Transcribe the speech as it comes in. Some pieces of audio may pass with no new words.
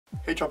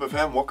Hey Trumpet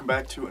fam, welcome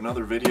back to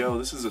another video.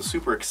 This is a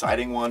super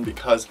exciting one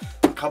because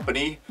the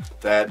company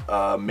that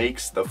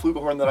makes the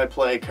flugelhorn that I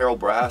play, Carol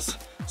Brass,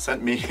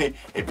 sent me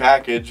a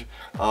package,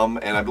 and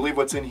I believe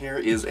what's in here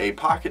is a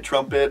pocket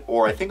trumpet,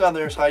 or I think on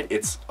their site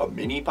it's a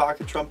mini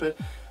pocket trumpet,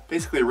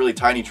 basically a really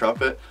tiny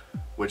trumpet,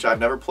 which I've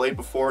never played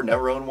before,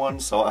 never owned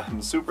one, so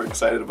I'm super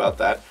excited about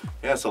that.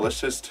 Yeah, so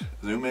let's just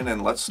zoom in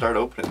and let's start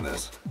opening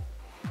this.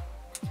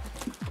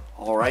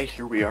 Alright,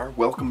 here we are.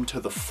 Welcome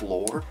to the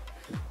floor.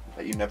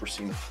 Bet you've never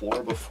seen the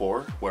floor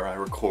before where I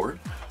record.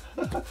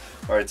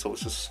 Alright, so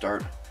let's just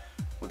start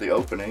with the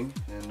opening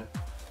and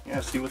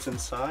yeah, see what's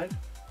inside.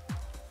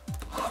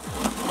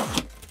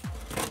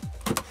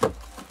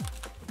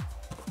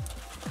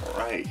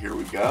 Alright, here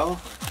we go.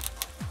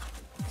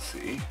 Let's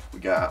see, we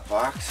got a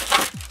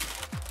box.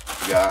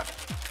 We got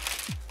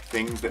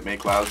things that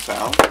make loud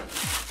sound.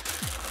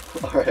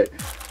 Alright,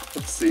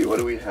 let's see, what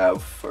do we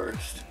have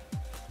first?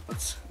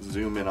 Let's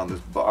zoom in on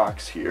this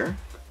box here.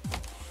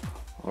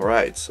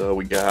 Alright, so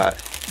we got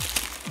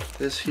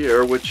this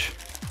here, which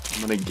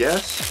I'm gonna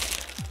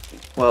guess,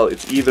 well,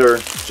 it's either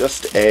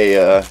just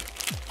a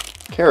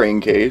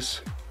carrying case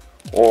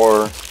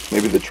or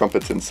maybe the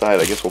trumpet's inside.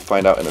 I guess we'll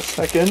find out in a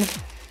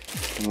second.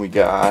 And we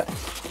got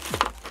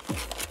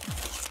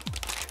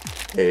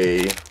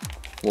a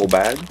little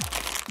bag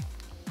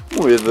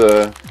with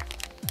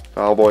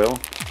valve oil.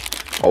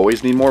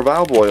 Always need more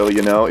valve oil,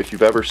 you know. If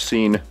you've ever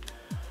seen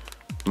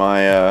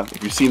my,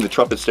 if you've seen the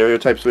trumpet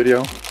stereotypes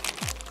video,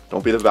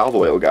 don't be the valve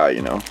oil guy,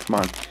 you know, come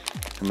on.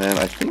 And then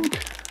I think,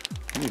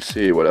 let me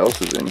see what else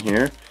is in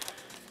here.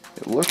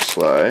 It looks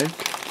like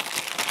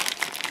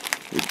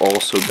we've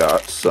also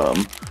got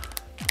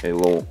a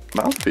little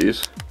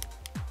mouthpiece.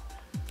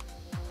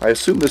 I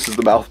assume this is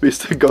the mouthpiece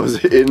that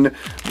goes in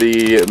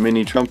the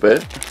mini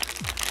trumpet,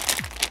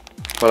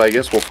 but I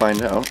guess we'll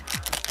find out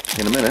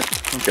in a minute.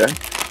 Okay,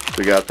 so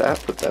we got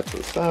that, put that to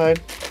the side.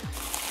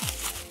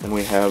 And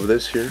we have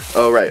this here.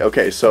 Oh, right,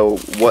 okay, so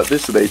what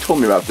they told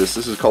me about this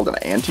is called an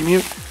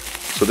anti-mute.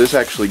 So this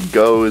actually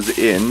goes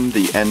in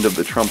the end of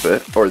the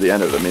trumpet, or the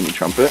end of the mini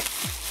trumpet.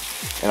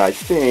 And I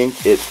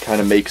think it kind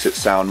of makes it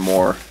sound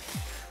more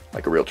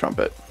like a real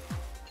trumpet.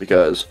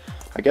 Because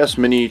I guess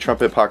mini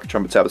trumpet, pocket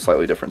trumpets have a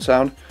slightly different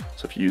sound.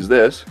 So if you use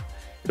this,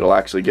 it'll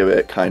actually give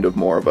it kind of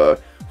more of a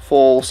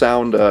full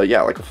sound,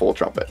 yeah, like a full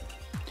trumpet.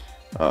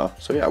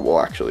 So yeah, we'll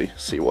actually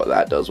see what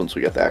that does once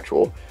we get the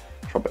actual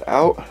trumpet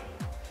out.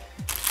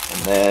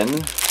 And then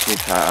we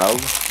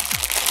have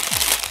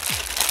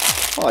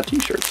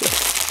t-shirts.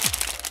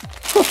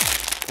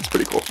 That's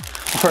pretty cool.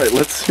 Alright,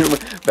 let's zoom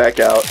back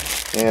out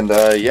and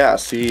yeah,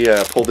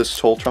 pull this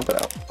whole trumpet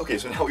out. Okay,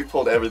 so now we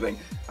pulled everything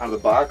out of the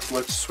box.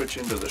 Let's switch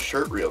into the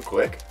shirt real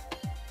quick.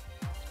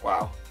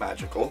 Wow,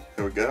 magical.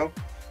 Here we go.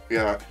 We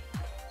got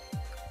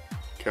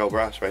Carol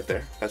Brass right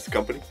there. That's the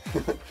company.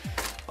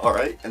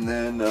 Alright, and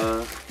then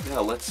yeah,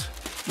 let's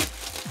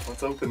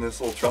open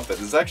this little trumpet.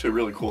 This is actually a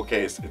really cool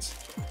case. It's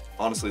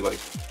honestly like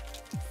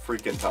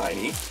freaking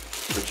tiny,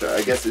 which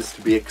I guess is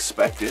to be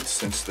expected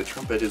since the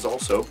trumpet is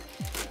also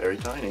very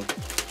tiny.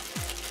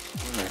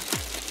 Alright.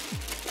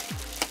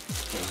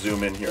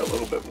 Zoom in here a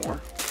little bit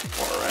more.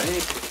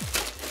 Alright.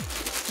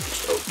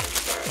 Open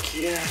back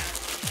here.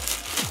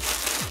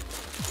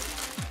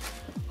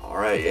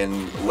 Alright,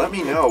 and let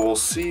me know, we'll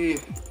see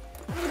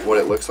what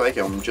it looks like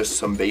and just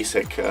some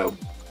basic of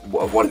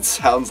what it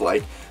sounds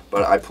like.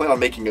 But I plan on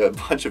making a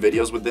bunch of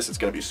videos with this. It's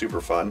going to be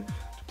super fun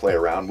to play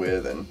around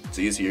with, and it's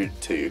easier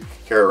to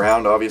carry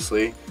around,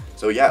 obviously.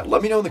 So yeah,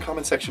 let me know in the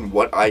comment section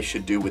what I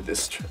should do with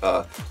this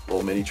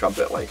little mini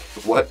trumpet. Like,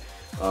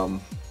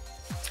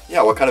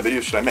 yeah, what kind of video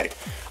should I make?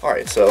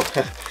 Alright, so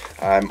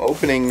I've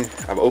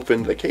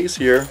opened the case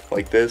here,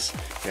 like this.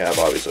 We have,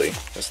 obviously,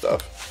 this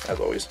stuff,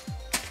 as always.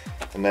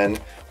 And then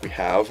we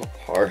have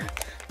our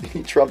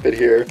mini trumpet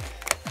here.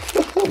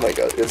 Oh my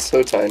god, it's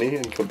so tiny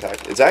and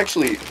compact. It's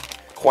actually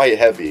quite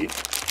heavy.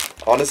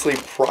 Honestly,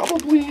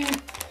 probably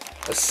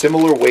a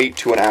similar weight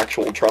to an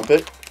actual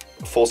trumpet,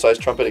 a full-size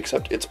trumpet,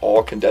 except it's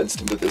all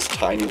condensed into this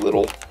tiny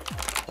little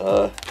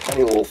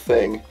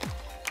thing.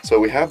 So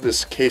we have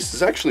this case. This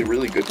is actually a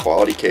really good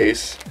quality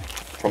case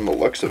from the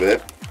looks of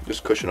it.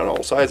 Just cushion on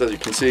all sides, as you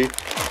can see.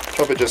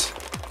 Trumpet just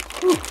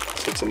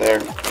sits in there,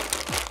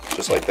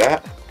 just like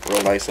that.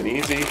 Real nice and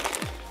easy.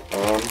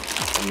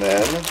 And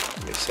then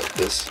let me set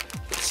this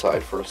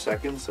aside for a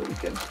second so we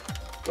can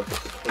look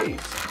at the case.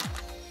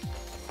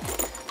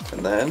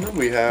 And then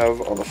we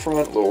have on the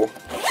front a little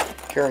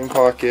carrying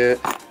pocket.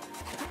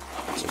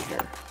 What's in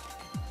here?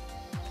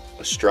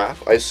 A strap.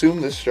 I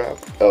assume this strap.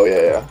 Oh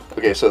yeah.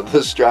 Okay, so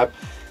this strap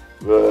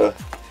will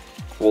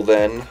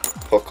then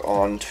hook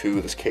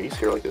onto this case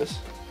here like this.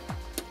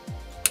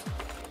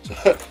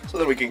 So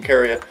that we can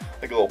carry it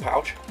like a little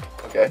pouch.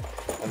 Okay.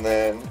 And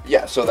then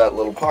yeah, so that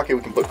little pocket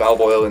we can put valve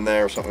oil in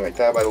there or something like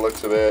that by the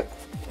looks of it.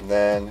 And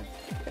then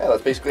yeah,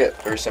 that's basically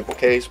it. Very simple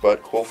case,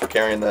 but cool for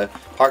carrying the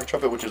pocket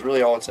trumpet, which is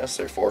really all it's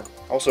necessary for.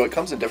 Also, it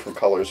comes in different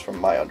colors from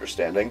my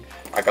understanding.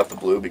 I got the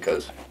blue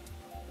because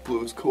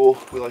blue is cool.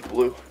 We like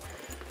blue.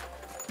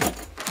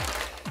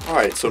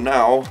 Alright, so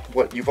now,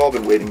 what you've all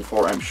been waiting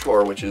for, I'm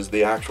sure, which is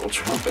the actual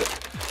trumpet.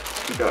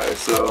 Okay,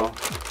 so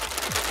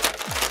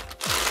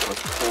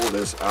let's pull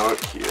this out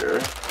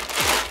here.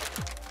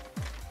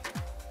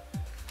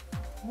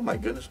 Oh my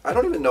goodness, I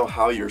don't even know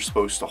how you're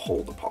supposed to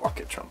hold the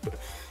pocket trumpet.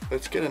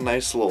 Let's get a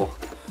nice little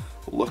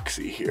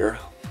look-see here.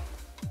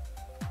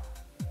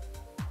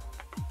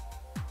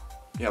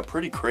 Yeah,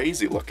 pretty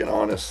crazy looking,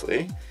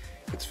 honestly.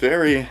 It's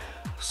very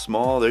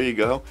small. There you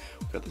go.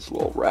 We've got this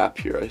little wrap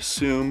here. I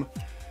assume,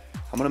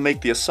 I'm gonna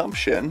make the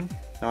assumption,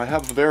 now I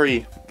have a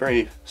very,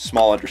 very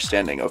small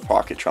understanding of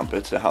pocket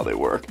trumpets and how they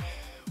work,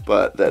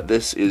 but that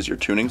this is your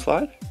tuning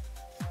slide.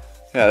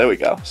 Yeah, there we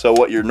go. So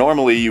what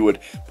normally you would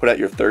put at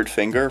your third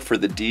finger for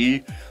the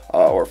D,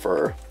 or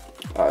for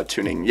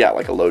tuning, yeah,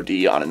 like a low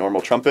D on a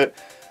normal trumpet.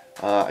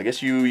 I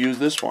guess you use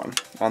this one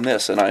on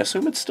this, and I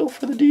assume it's still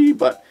for the D,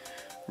 but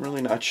I'm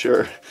really not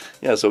sure.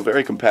 Yeah, so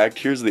very compact.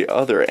 Here's the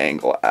other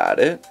angle at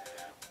it.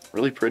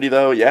 Really pretty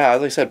though. Yeah,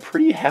 as I said,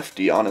 pretty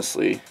hefty,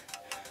 honestly.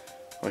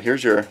 Well,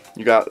 here's you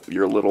got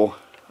your little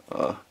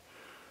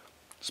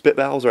spit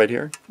valves right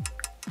here.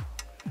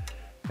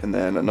 And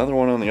then another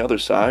one on the other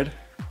side.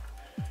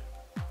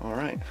 All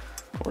right,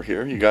 over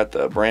here you got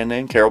the brand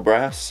name, Carol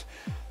Brass.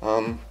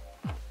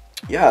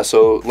 Yeah,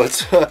 so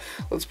let's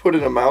put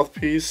in a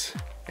mouthpiece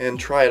and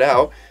try it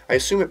out. I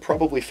assume it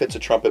probably fits a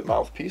trumpet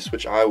mouthpiece,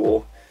 which I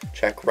will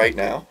check right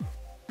now.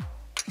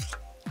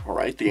 All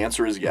right, the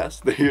answer is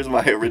yes. Here's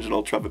my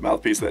original trumpet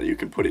mouthpiece that you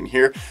can put in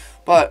here.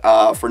 But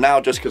for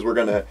now, just because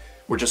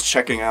we're just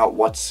checking out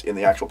what's in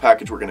the actual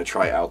package, we're gonna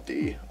try out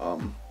the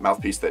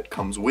mouthpiece that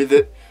comes with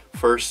it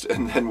first,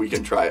 and then we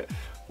can try it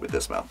with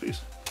this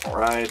mouthpiece. All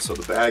right, so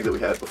the bag that we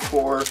had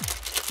before,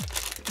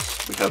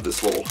 we have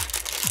this little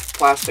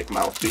plastic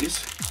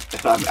mouthpiece,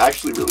 and I'm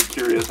actually really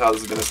curious how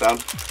this is gonna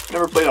sound. I've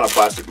never played on a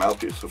plastic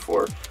mouthpiece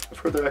before. I've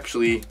heard they're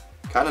actually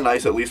kind of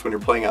nice, at least when you're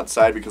playing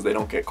outside, because they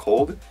don't get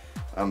cold.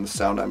 The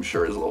sound, I'm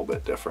sure, is a little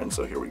bit different.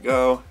 So here we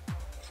go.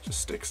 Just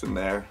sticks in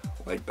there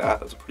like that.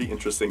 That's a pretty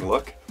interesting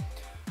look.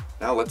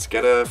 Now let's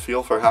get a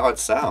feel for how it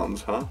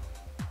sounds, huh?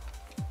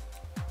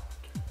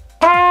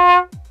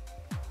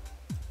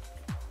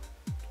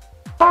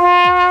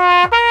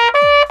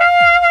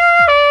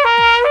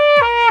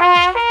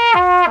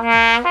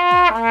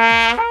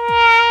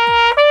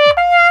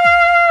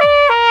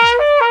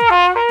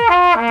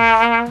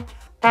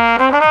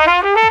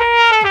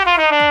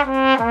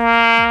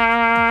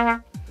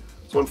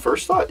 So on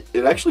first thought,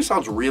 it actually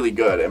sounds really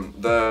good, and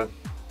the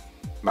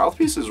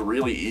mouthpiece is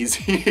really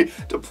easy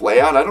to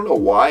play on. I don't know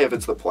why, if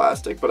it's the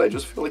plastic, but I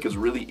just feel like it's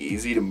really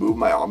easy to move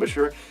my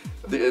embouchure.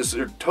 It's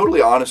a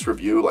totally honest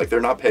review. Like,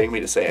 they're not paying me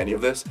to say any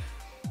of this.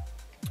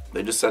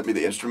 They just sent me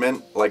the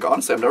instrument. Like,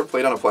 honestly, I've never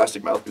played on a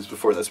plastic mouthpiece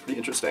before. That's pretty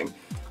interesting.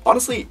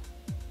 Honestly,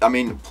 I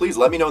mean, please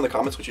let me know in the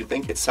comments what you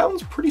think. It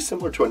sounds pretty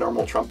similar to a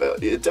normal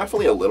trumpet. It's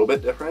definitely a little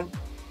bit different.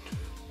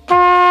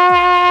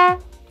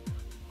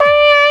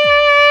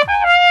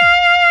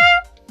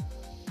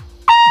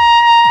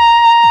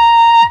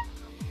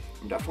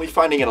 Definitely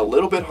finding it a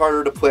little bit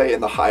harder to play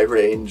in the high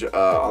range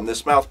on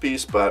this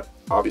mouthpiece, but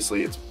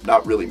obviously it's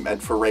not really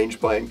meant for range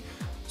playing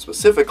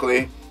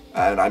specifically,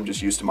 and I'm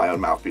just used to my own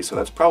mouthpiece, so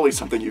that's probably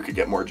something you could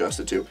get more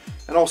adjusted to.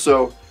 And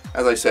also,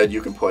 as I said,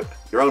 you can put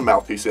your own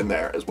mouthpiece in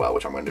there as well,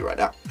 which I'm going to do right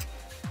now.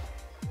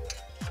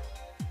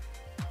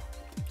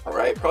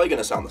 Alright, probably going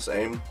to sound the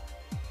same.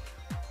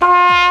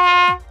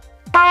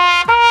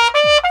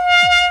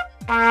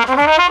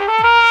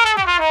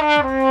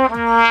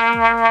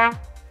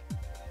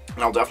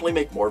 And I'll definitely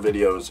make more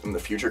videos in the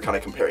future kind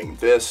of comparing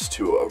this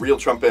to a real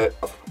trumpet.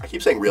 I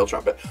keep saying real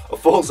trumpet, a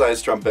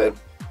full-size trumpet,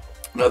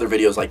 and other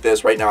videos like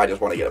this. Right now I just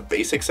want to get a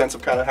basic sense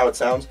of kind of how it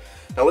sounds.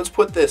 Now let's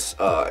put this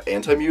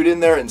anti-mute in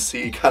there and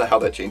see kind of how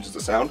that changes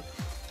the sound.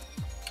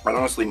 I'd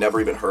honestly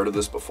never even heard of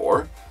this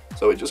before.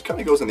 So it just kind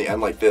of goes in the end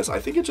like this. I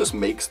think it just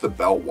makes the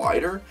bell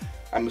wider.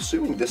 I'm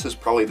assuming this is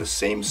probably the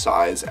same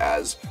size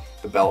as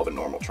the bell of a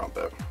normal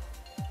trumpet.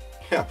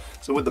 Yeah,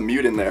 so with the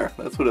mute in there,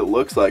 that's what it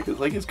looks like. It's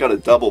like it's got a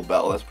double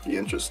bell. That's pretty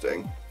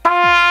interesting.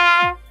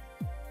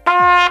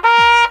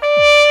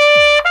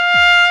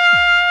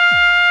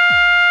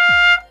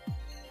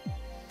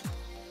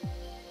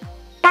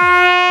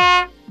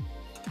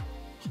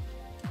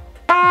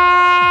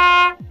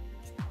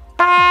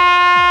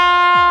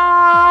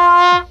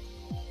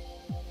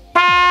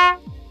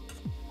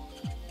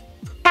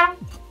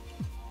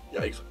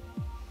 Yikes.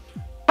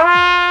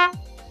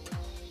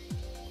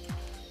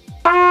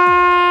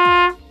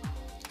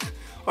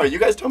 Alright, you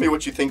guys tell me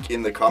what you think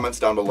in the comments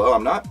down below.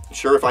 I'm not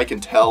sure if I can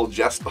tell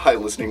just by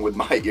listening with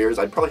my ears.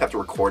 I'd probably have to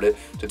record it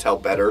to tell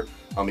better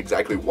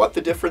exactly what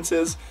the difference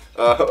is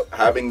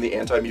having the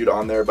anti-mute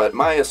on there, but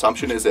my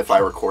assumption is if I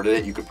recorded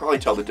it, you could probably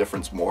tell the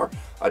difference more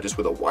just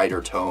with a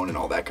wider tone and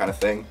all that kind of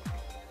thing.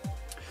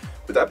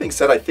 With that being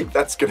said, I think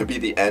that's going to be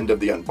the end of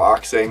the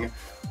unboxing.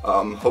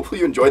 Hopefully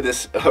you enjoyed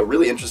this,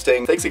 really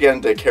interesting. Thanks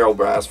again to Carol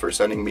Brass for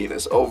sending me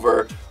this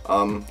over.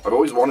 I've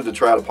always wanted to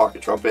try out a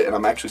pocket trumpet, and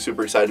I'm actually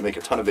super excited to make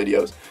a ton of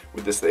videos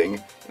with this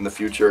thing in the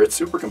future. It's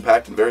super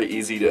compact and very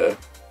easy to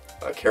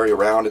carry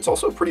around. It's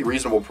also a pretty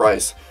reasonable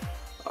price.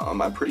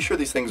 I'm pretty sure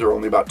these things are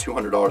only about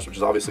 $200, which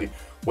is obviously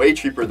way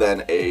cheaper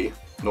than a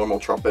normal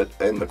trumpet,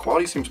 and the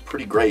quality seems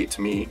pretty great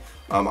to me.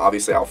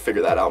 Obviously I'll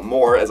figure that out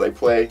more as I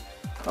play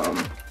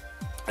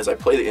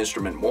the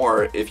instrument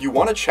more. If you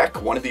want to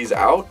check one of these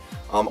out,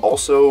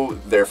 also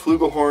their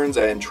flugelhorns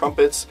and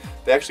trumpets,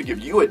 they actually give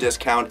you a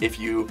discount if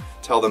you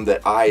tell them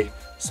that I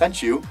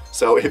sent you.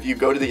 So if you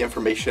go to the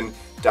information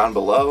down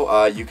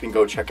below, you can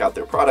go check out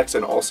their products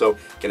and also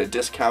get a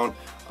discount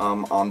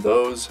on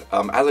those.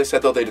 As I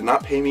said though, they did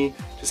not pay me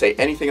to say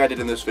anything I did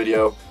in this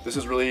video. This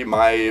is really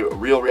my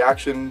real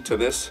reaction to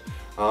this,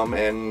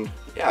 and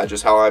yeah,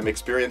 just how I'm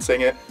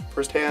experiencing it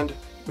firsthand.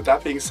 With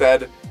that being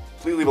said,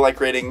 please leave a like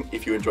rating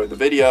if you enjoyed the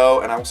video,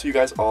 and I will see you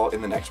guys all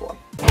in the next one.